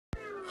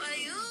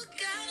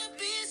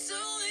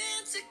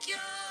Hey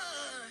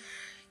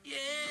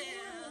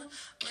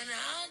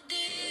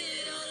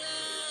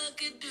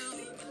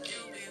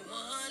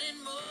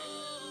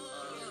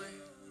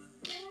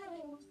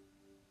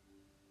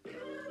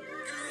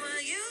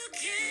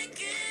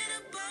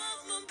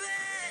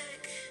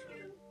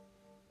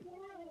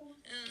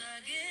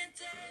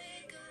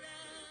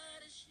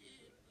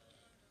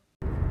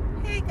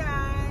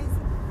guys,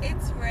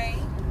 it's Ray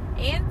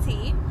and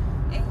T,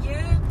 and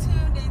you're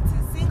tuned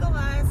into Single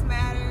Lives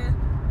Matter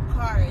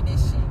Car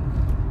Edition.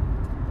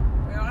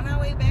 We're on our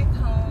way back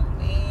home,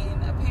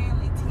 and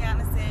apparently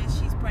Tiana says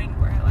she's praying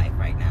for her life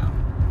right now.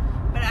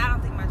 But I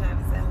don't think my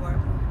driving's that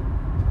horrible.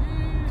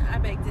 I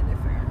beg to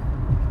differ.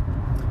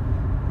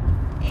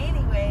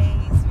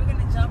 Anyways, we're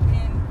gonna jump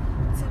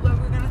into what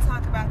we're gonna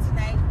talk about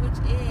tonight, which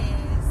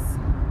is,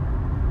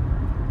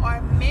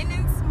 are men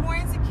more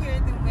insecure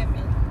than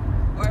women?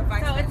 Or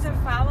vice versa? So it's a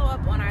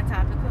follow-up on our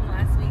topic from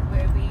last week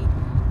where we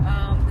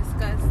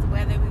discussed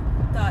whether we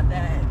thought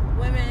that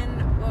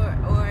women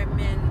or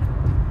men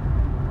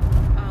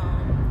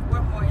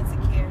were more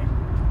insecure.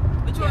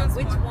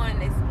 Which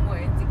one is more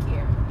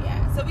insecure?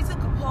 Yeah. So we took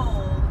a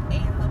poll,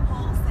 and the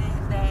poll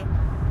said that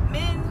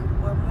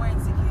men were more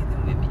insecure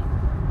than women.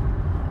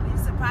 It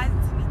was surprising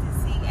to me to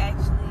see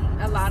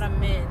actually a lot of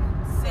men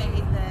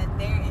say that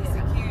they're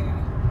insecure.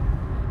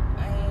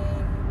 Yeah.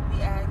 And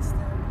we asked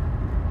them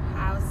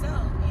how so,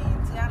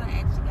 and Tiana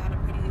actually got a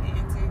pretty good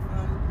answer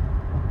from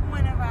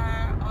one of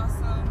our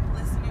awesome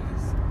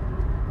listeners.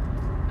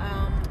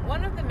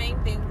 One of the main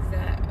things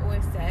that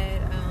were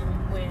said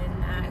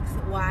when asked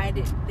why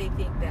did they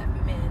think that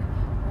men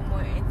were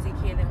more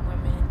insecure than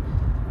women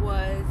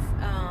was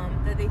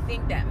that they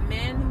think that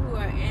men who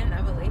are in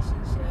a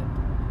relationship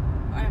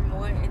are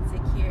more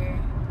insecure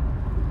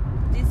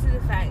due to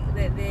the fact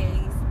that they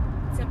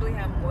simply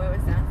have more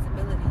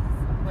responsibilities,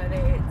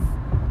 whether it's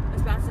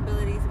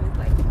responsibilities with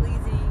like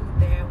pleasing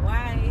their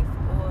wife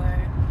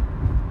or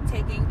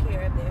taking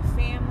care of their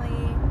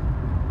family.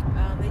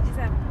 They just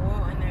have more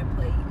on their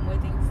plate, more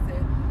things to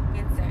be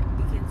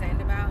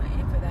concerned about,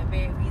 and for that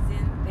very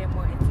reason, they're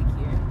more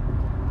insecure.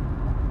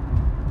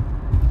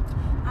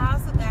 I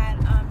also got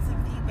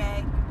some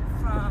feedback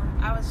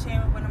I was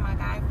sharing with one of my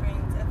guy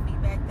friends, a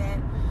feedback that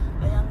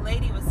a young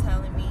lady was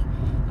telling me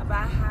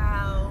about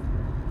how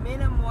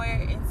men are more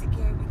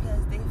insecure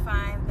because they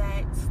find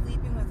that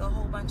sleeping with a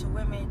whole bunch of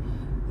women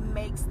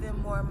makes them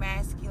more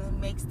masculine,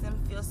 makes them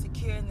feel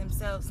secure in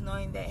themselves,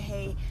 knowing that,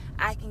 hey,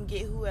 I can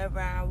get whoever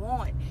I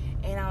want.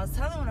 And I was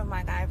telling one of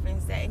my guy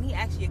friends that, and he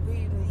actually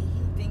agreed with me.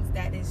 He thinks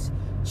that is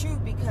true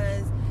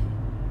because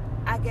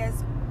I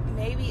guess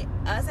maybe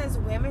us as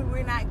women,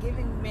 we're not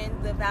giving men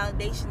the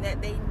validation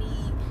that they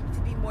need to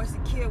be more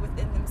secure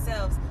within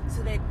themselves,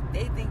 so that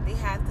they think they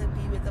have to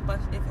be with a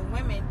bunch of different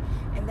women,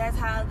 and that's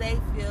how they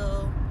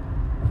feel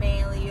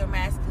manly or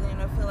masculine,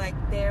 or feel like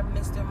they're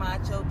Mr.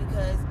 Macho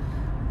because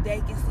they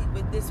can sleep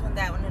with this one,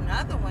 that one, and the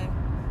other one.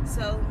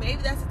 So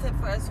maybe that's a tip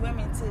for us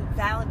women, to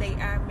validate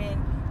our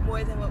men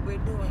more than what we're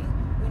doing.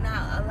 We're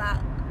not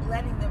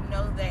letting them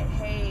know that,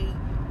 hey,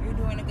 you're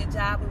doing a good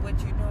job with what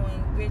you're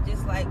doing. We're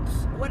just like,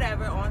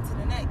 whatever, on to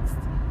the next.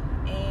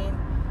 And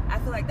I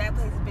feel like that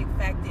plays a big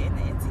factor in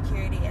the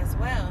insecurity as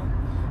well.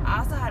 I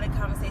also had a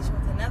conversation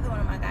with another one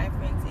of my guy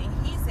friends,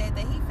 and he said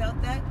that he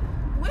felt that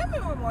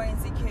women were more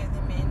insecure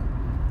than men,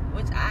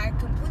 which I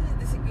completely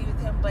disagree with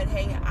him. But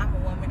hey, I'm a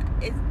woman.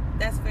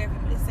 That's fair for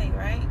me to say,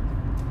 right?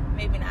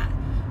 Maybe not.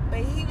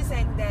 But he was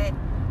saying that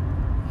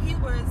he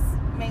was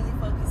mainly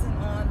focusing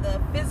on the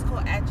physical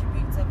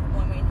attributes of a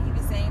woman. He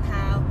was saying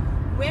how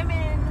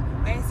women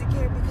are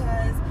insecure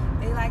because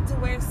they like to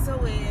wear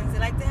sew-ins, they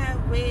like to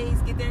have wigs,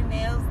 get their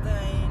nails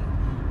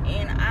done,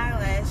 and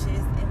eyelashes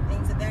and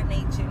things of that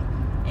nature.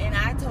 And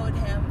I told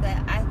him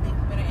that I think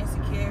men are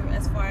insecure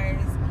as far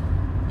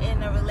as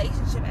in a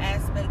relationship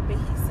aspect, but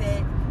he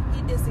said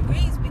he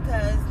disagrees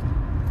because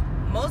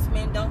most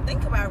men don't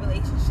think about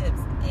relationships.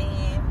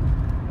 And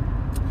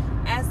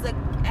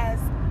as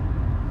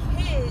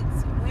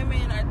kids,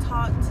 women are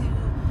taught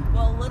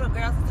to, little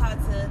girls are taught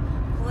to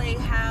play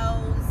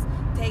house,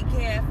 take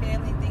care of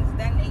family, things of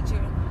that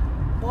nature.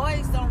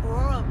 Boys don't grow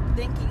up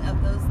thinking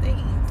of those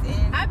things.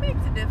 And I beg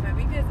to differ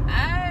because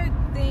I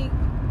think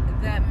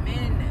that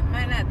men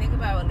might not think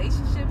about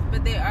relationships,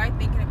 but they are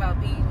thinking about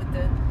being with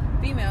the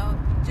female.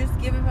 Just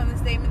given from the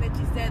statement that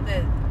you said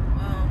that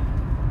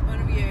one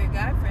of your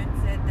guy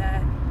friends said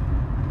that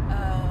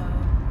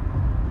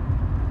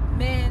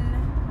men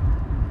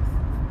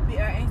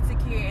are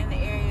insecure in the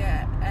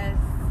area as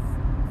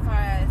far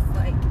as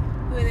like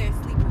who they're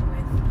sleeping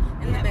with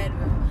in the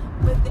bedroom.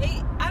 But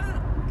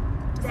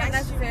it's not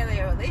necessarily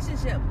a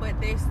relationship, but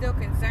they're still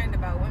concerned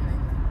about women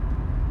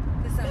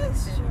to some extent.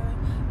 That's true.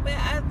 But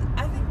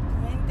I think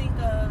men think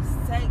of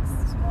sex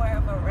as more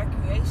of a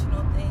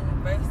recreational thing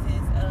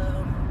versus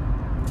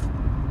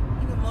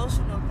an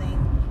emotional thing.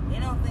 They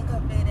don't think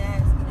of it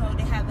as,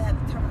 they have to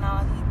have the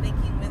terminology,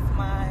 thinking with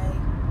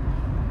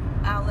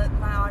I'll let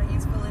my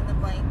audience fill in the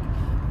blank.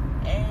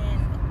 And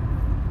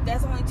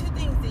that's only two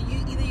things. That you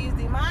either use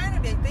their mind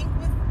or they think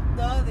with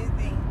the other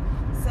thing.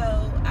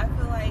 So I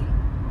feel like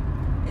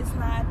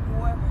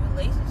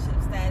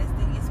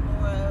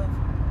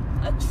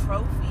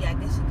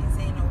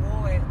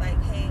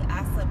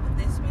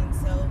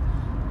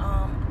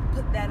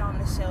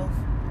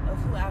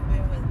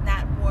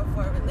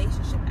for a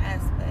relationship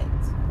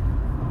aspect.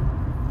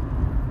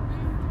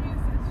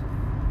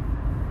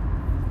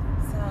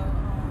 So,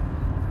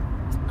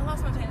 I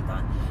lost my train of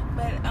thought.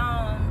 But, I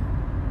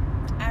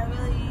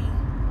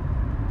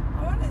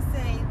want to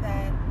say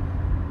that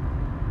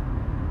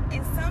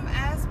in some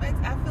aspects,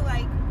 I feel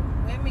like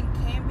women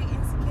can be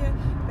insecure,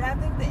 but I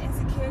think the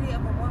insecurity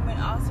of a woman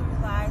also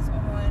relies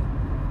on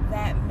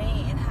that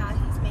man and how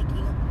he's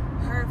making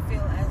her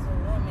feel as a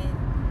woman.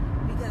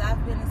 Because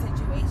I've been in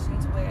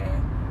situations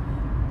where,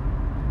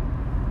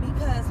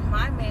 because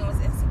my man was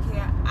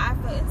insecure, I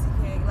felt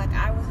insecure, like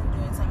I wasn't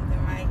doing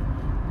something right.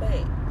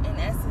 But in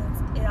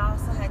essence, it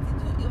also had to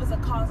do, it was a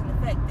cause and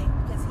effect thing,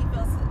 because he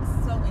felt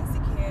so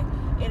insecure,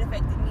 it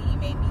affected me, it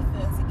made me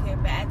feel insecure.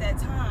 But at that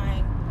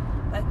time,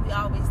 like we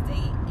always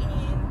state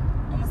in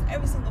almost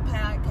every single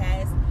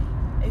podcast,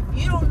 if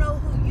you don't know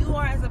who you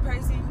are as a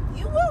person,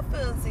 you will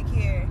feel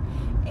insecure.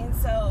 And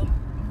so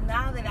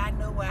now that I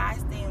know where I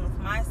stand with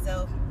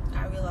myself,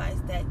 I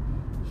realize that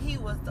he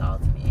was the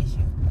ultimate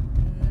issue,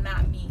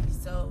 not me.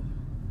 So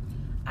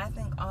I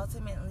think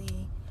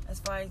ultimately, as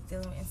far as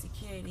dealing with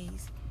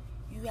insecurities,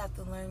 you have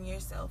to learn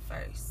yourself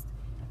first.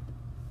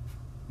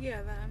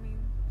 Yeah,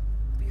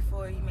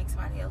 before you make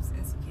somebody else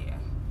insecure.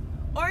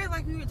 Or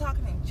like we were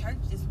talking in church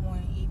this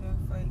morning, even,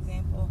 for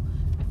example,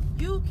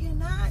 you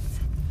cannot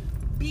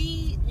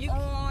be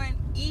on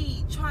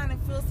E trying to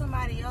fill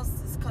somebody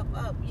else's cup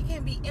up. You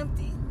can't be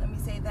empty. Let me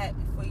say that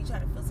before you try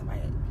to fill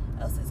somebody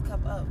else's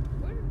cup up.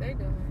 What are they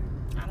doing?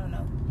 I don't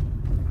know.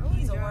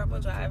 He's a horrible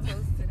driver.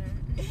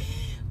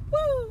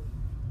 Woo!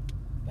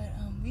 But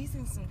we've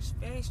seen some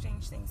very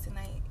strange things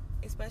tonight,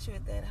 especially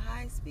with that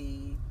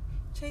high-speed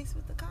chase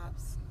with the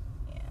cops.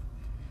 Yeah.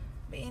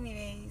 But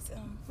anyways,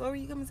 what were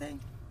you gonna say?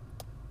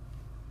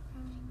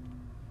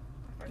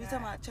 You talking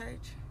about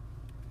church?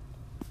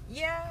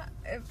 Yeah,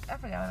 I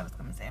forgot what I was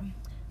gonna say.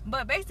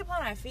 But based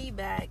upon our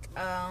feedback,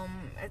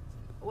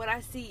 what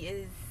I see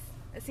a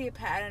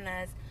pattern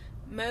as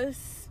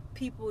most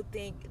people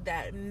think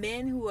that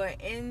men who are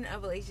in a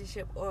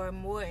relationship are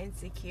more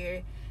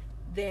insecure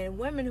than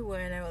women who are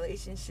in a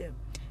relationship,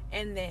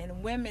 and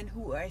then women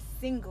who are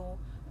single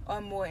are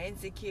more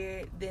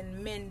insecure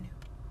than men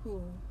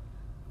who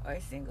are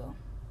single.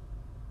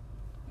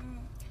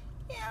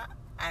 Yeah,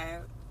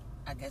 I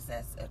guess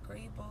that's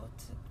agreeable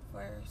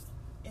for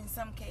in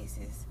some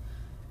cases.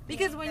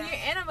 Because when you're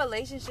in a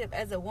relationship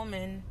as a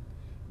woman,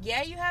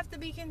 yeah, you have to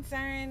be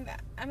concerned.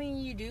 I mean,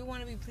 you do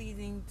want to be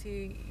pleasing to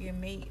your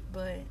mate,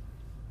 but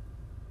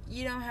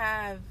you don't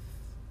have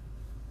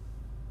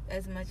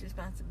as much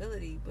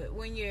responsibility. But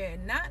when you're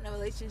not in a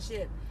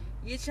relationship,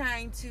 you're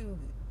trying to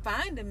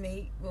find a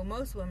mate. Well,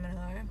 most women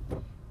are.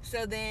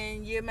 So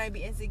then you might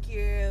be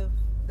insecure of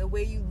the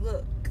way you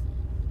look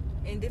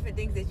and different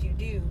things that you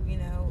do. You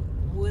know,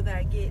 would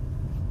I get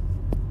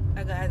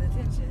a guy's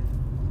attention?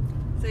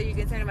 So you're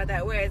concerned about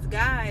that. Whereas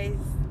guys,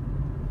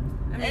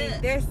 I mean,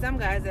 there's some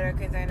guys that are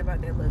concerned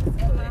about their looks,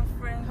 and my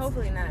friend,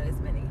 hopefully not as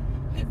many.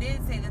 He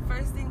did say the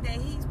first thing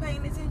that he's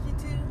paying attention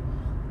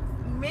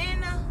to,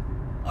 men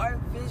are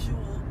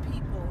visual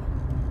people.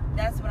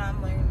 That's what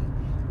I'm learning.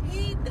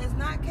 He does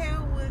not care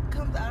what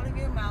comes out of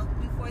your mouth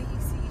before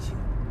he sees you.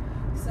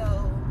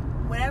 So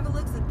whatever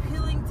looks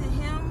appealing to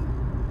him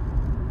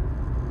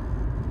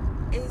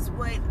is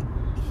what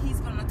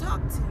he's gonna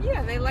talk to.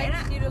 Yeah, they like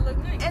you to look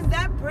nice. And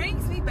that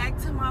brings me back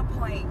to my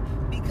point.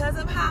 Because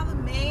of how the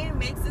man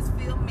makes us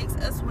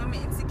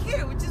women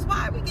insecure, which is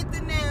why we get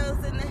the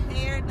nails and the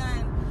hair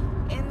done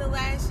and the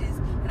lashes.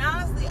 And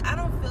honestly, I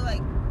don't feel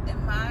like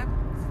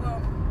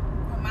from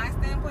my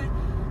standpoint,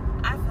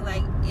 I feel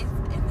like it's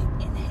an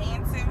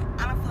enhancer.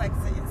 I don't feel like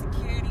it's an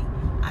insecurity.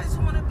 I just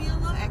want to be a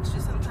little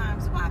extra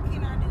sometimes. Why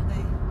can't I do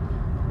that?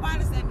 Why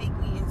does that make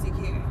me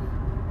insecure?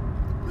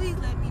 Please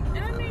let me know.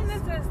 And I mean,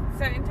 that's a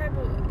certain type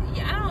of.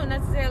 Yeah, I don't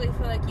necessarily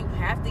feel like you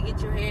have to get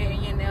your hair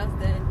and your nails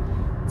done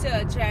to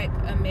attract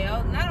a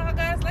male. Not all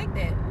guys like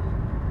that.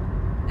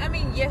 I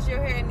mean, yes,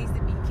 your hair needs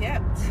to be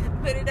kept,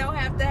 but it don't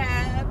have to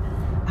have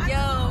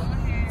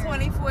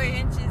 24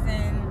 inches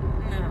and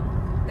no,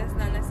 that's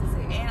not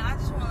necessary. And I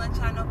just want to let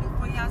y'all know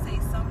before y'all say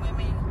some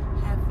women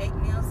have fake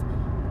nails,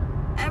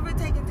 ever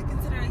take into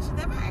consideration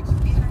that might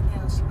actually be her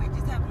nails. She might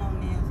just have long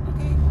nails,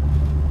 okay?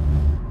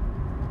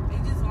 They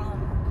just long.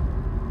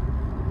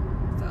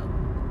 So,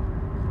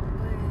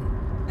 but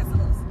that's a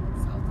little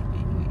salty, but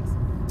anyways.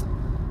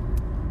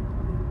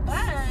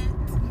 But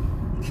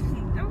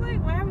I'm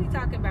like, why are we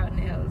talking about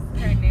nails?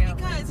 Her nails.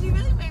 Because he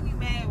really made me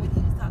mad when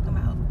he was talking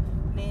about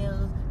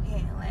nails, hair,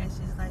 and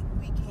lashes. Like,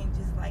 we can't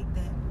just like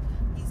that.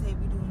 He said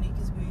we're doing it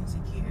because we're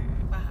insecure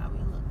about how we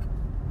look.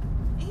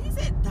 And he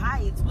said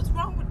diets. What's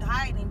wrong with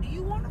dieting? Do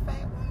you want a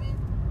fat woman?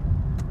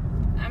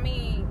 I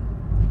mean,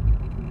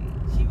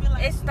 she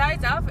realized it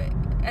starts off.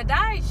 A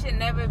diet should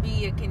never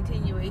be a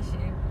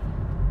continuation.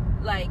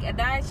 Like, a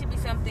diet should be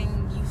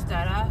something you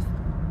start off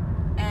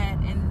at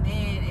and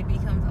then it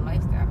becomes a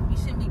lifestyle. You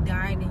shouldn't be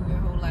dieting your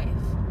whole life.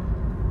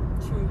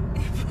 True.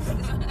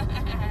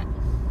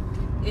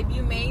 If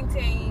you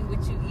maintain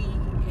what you eat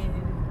and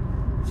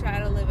try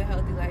to live a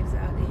healthy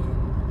lifestyle, then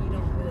you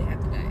don't really have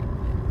to diet.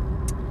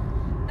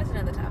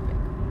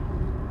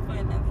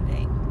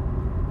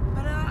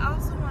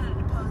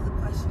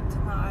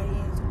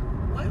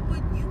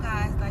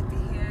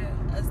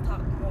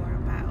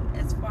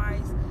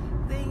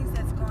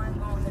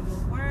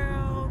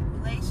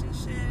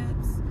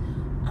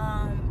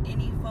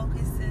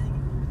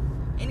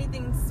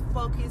 everything's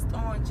focused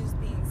on just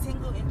being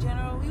single in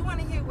general. We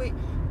want to hear what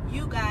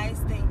you guys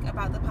think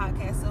about the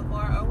podcast so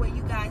far, or what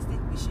you guys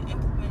think we should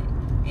implement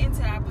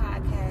into our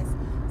podcast.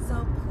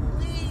 So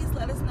please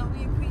let us know.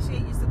 We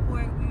appreciate your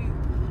support. We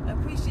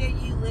appreciate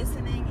you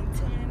listening and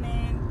tuning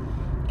in,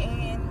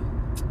 and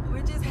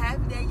we're just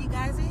happy that you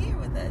guys are here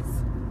with us.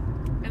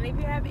 And if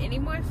you have any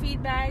more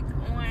feedback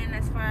on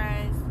as far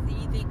as do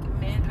you think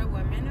men or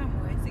women are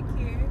more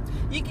insecure,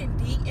 you can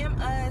DM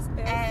us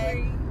at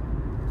free.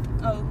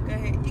 Oh, go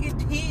ahead. You can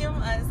DM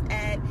us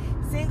at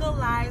Single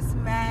Lives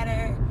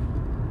Matter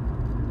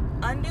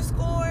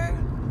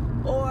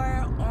 _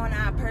 or on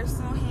our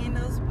personal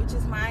handles, which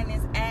is mine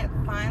is at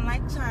Fine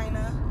Like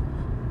China.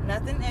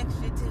 Nothing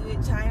extra to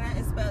it. China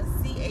is spelled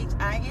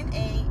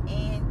CHINA,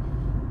 and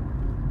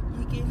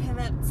you can hit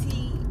up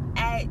T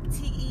at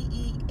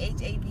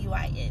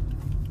TEEHAVYN.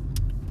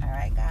 All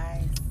right,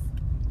 guys.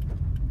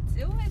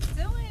 Do it.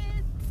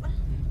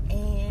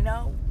 And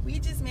we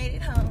just made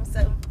it home,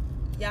 so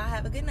y'all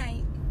have a good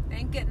night.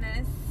 Thank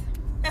goodness.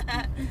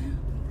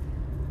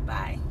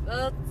 Bye.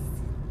 We'll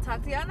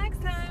talk to y'all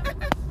next time.